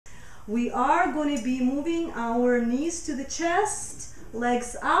We are going to be moving our knees to the chest,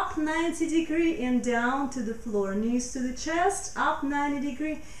 legs up 90 degree and down to the floor. Knees to the chest, up 90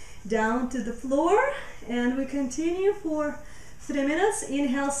 degree, down to the floor. And we continue for 3 minutes.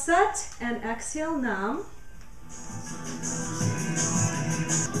 Inhale, set, and exhale, nam.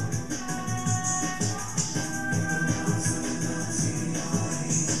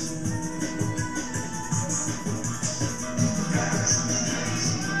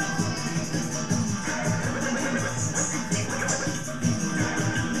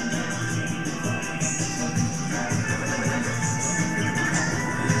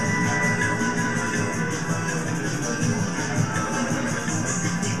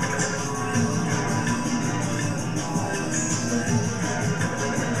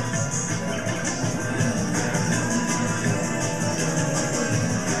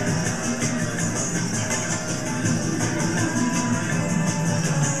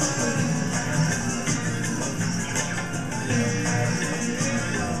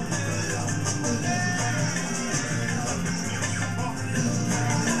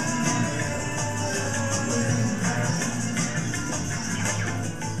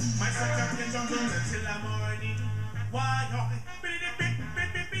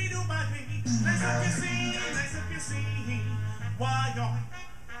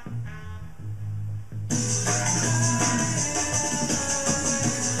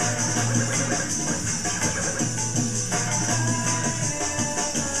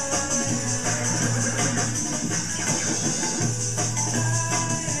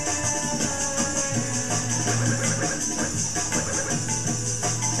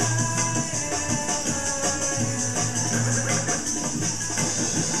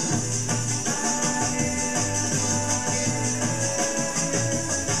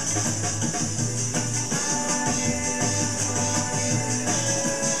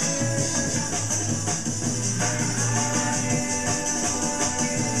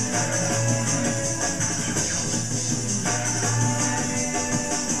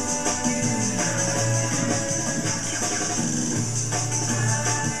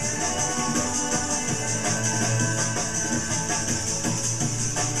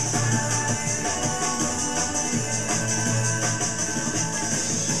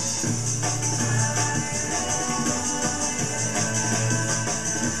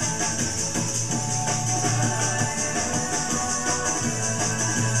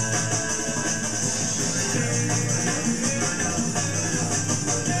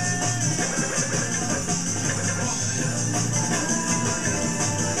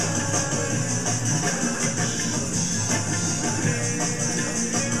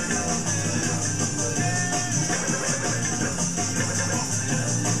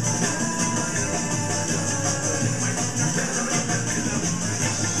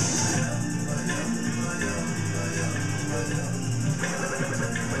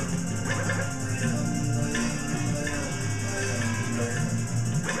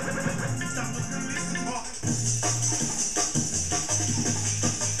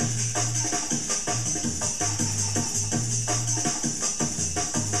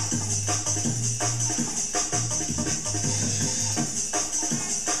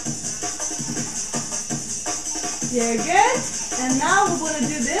 Very good. And now we're going to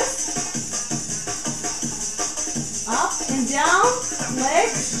do this. Up and down,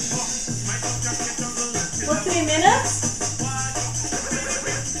 legs for 3 minutes.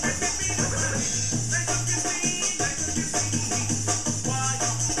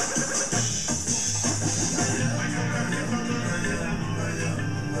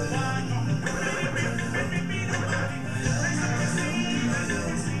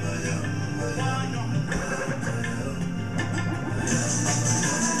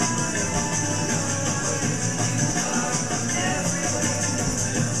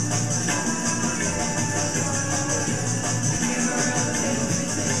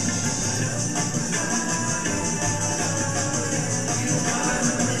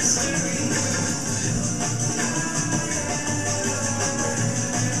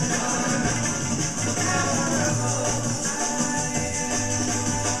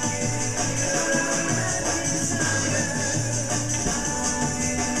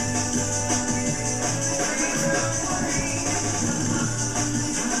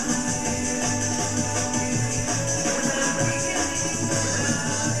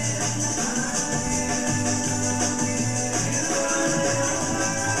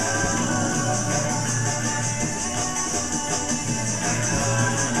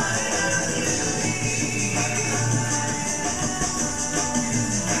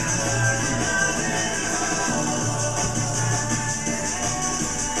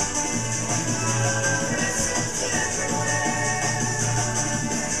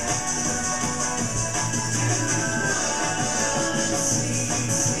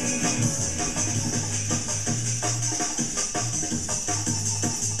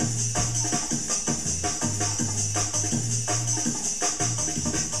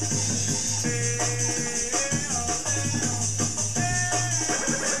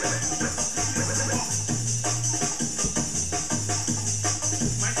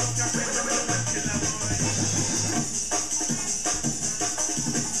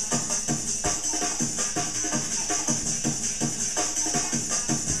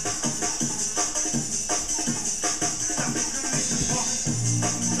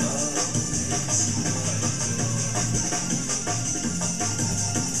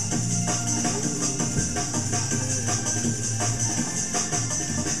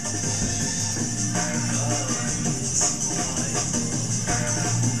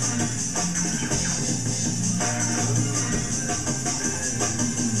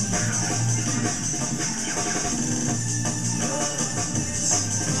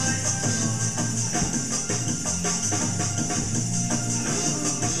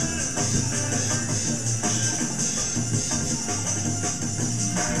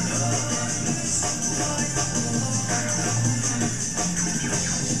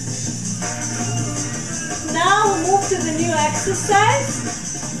 exercise.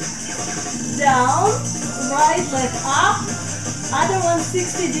 Down, right leg up, other one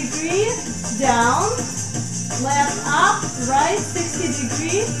 60 degree, down, left up, right 60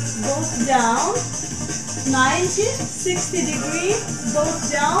 degree, both down, 90, 60 degree,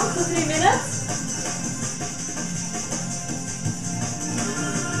 both down for 3 minutes.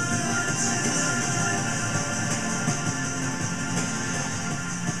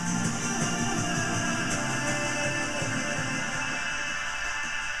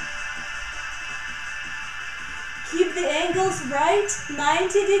 Keep the angles right,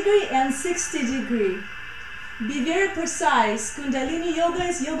 90 degree and 60 degree. Be very precise. Kundalini yoga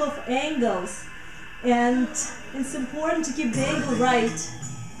is yoga of angles. And it's important to keep the angle right.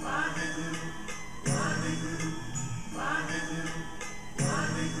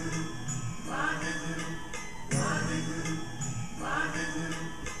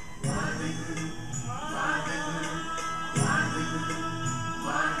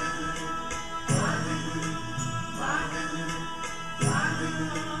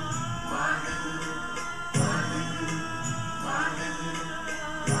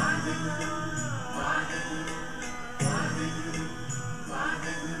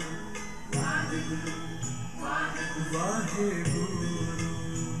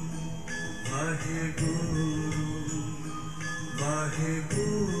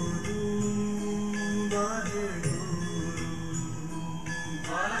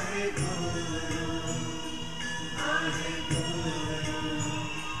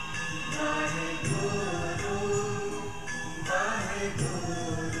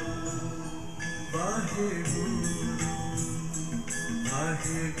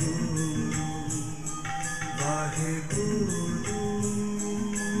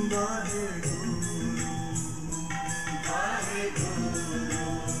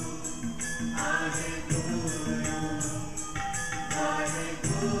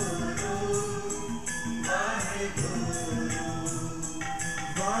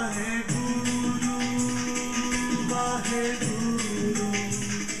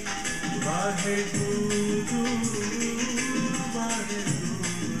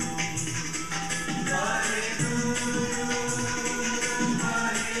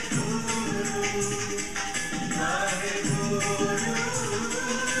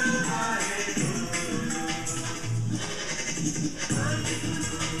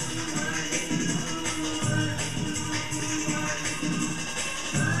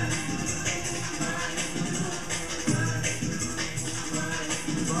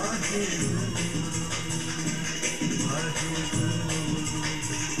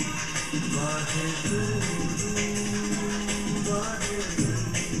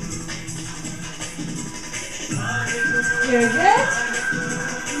 Very good.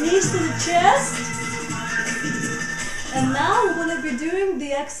 Knees to the chest. And now we're going to be doing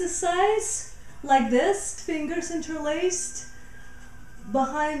the exercise like this, fingers interlaced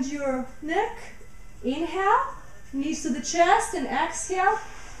behind your neck. Inhale, knees to the chest, and exhale,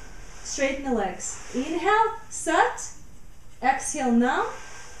 straighten the legs. Inhale, set, exhale now,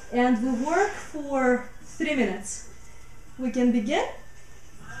 and we work for 3 minutes. We can begin.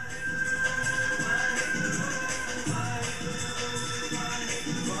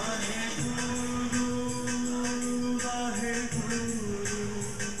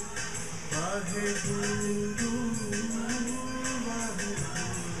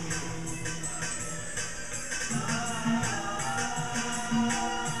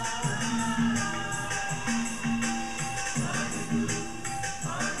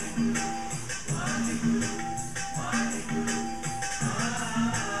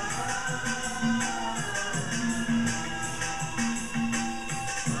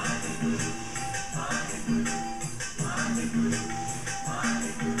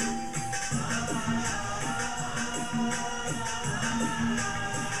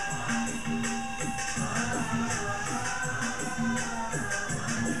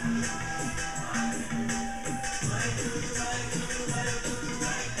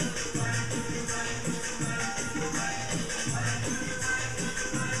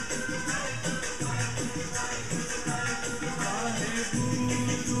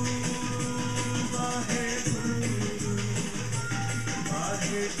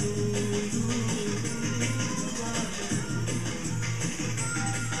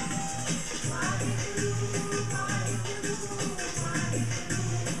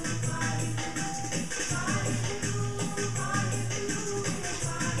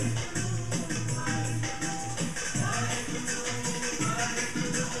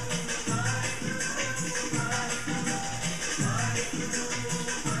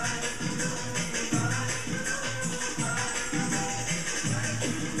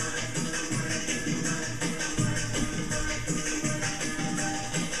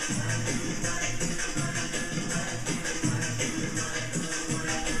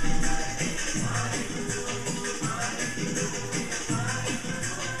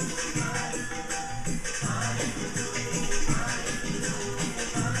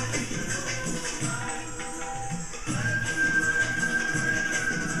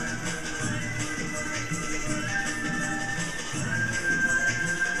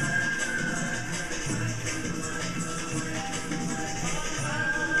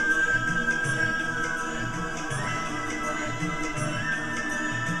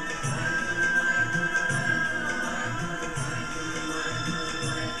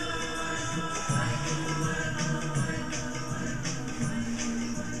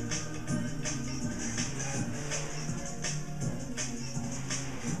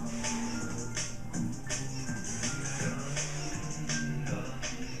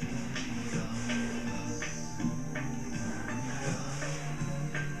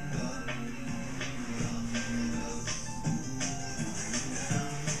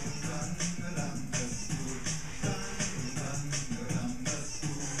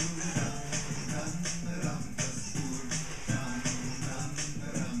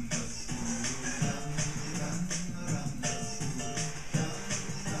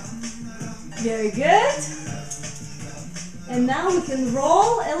 Very good. And now we can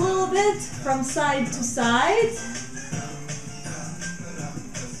roll a little bit from side to side.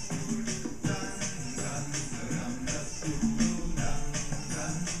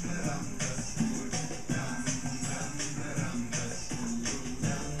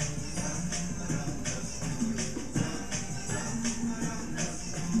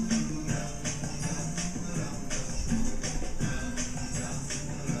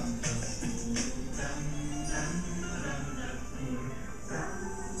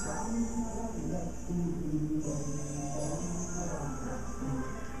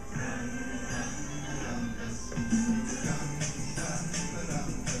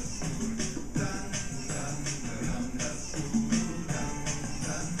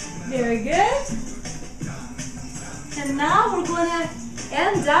 Very good. And now we're going to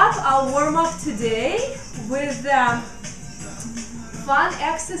end up our warm-up today with a fun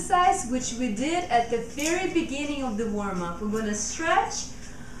exercise which we did at the very beginning of the warm-up. We're going to stretch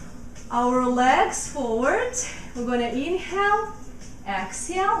our legs forward. We're going to inhale,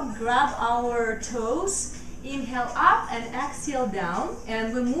 exhale, grab our toes, inhale up and exhale down.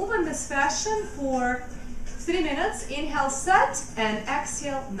 And we move in this fashion for 3 minutes. Inhale, set, and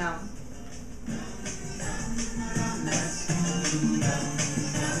exhale now.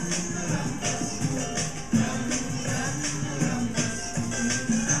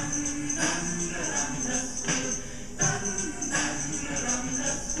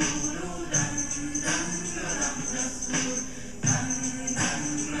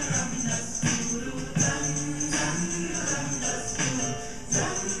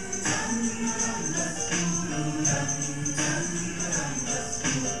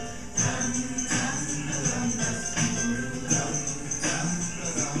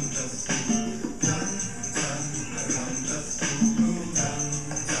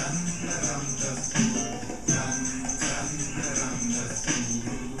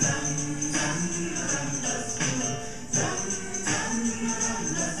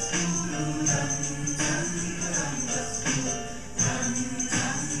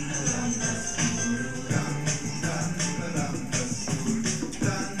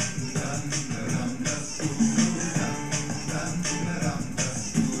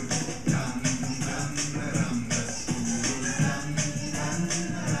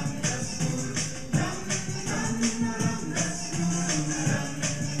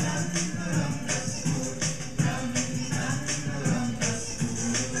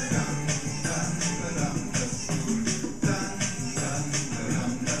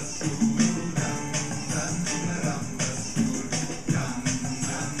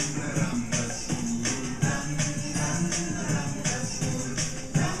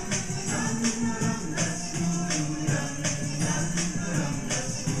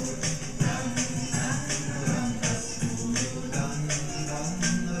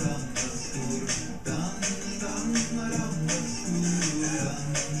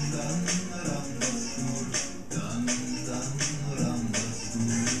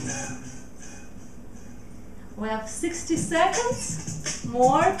 We have 60 seconds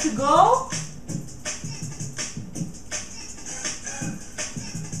more to go.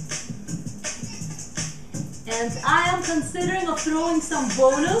 And I am considering of throwing some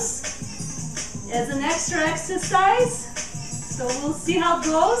bonus as an extra exercise. So we'll see how it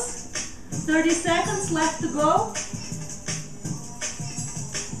goes. 30 seconds left to go.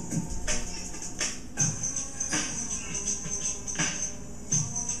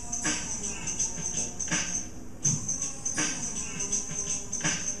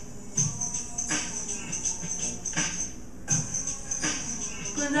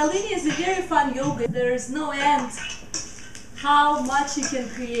 Kundalini is a very fun yoga. There is no end how much you can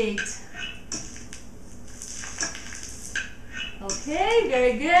create. Okay,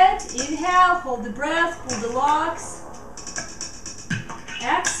 very good. Inhale, hold the breath, pull the locks.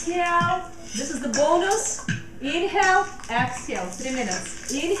 Exhale. This is the bonus. Inhale, exhale. 3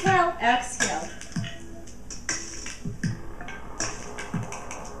 minutes. Inhale, exhale.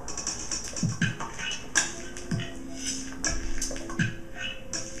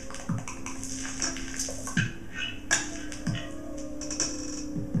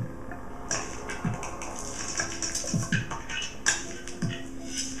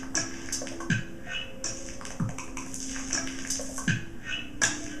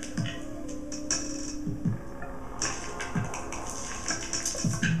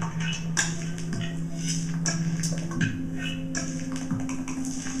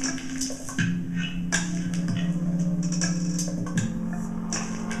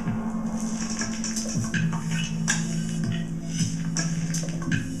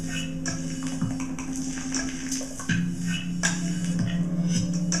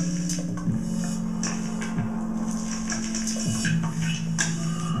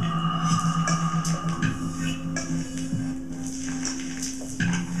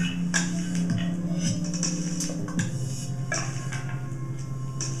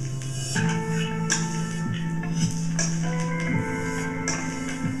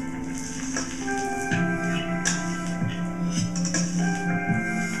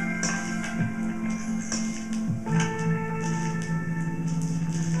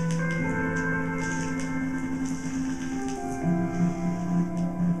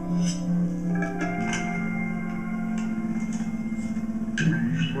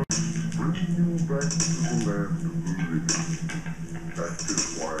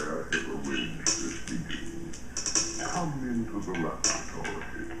 why I have arranged this meeting. Come into the laboratory.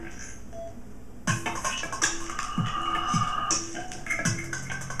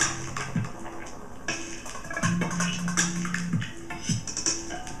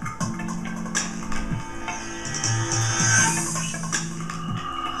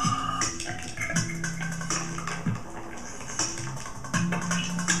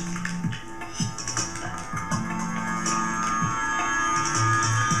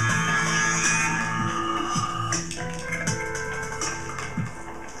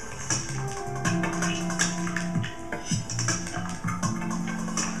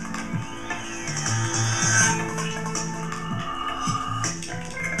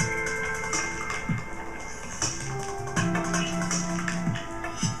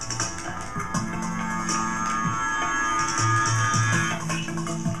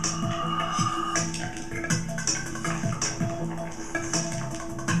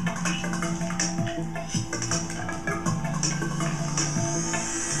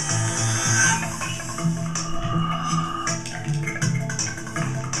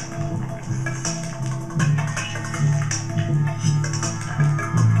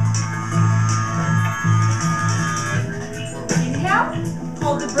 Inhale,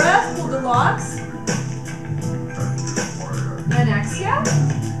 hold the breath, pull the locks.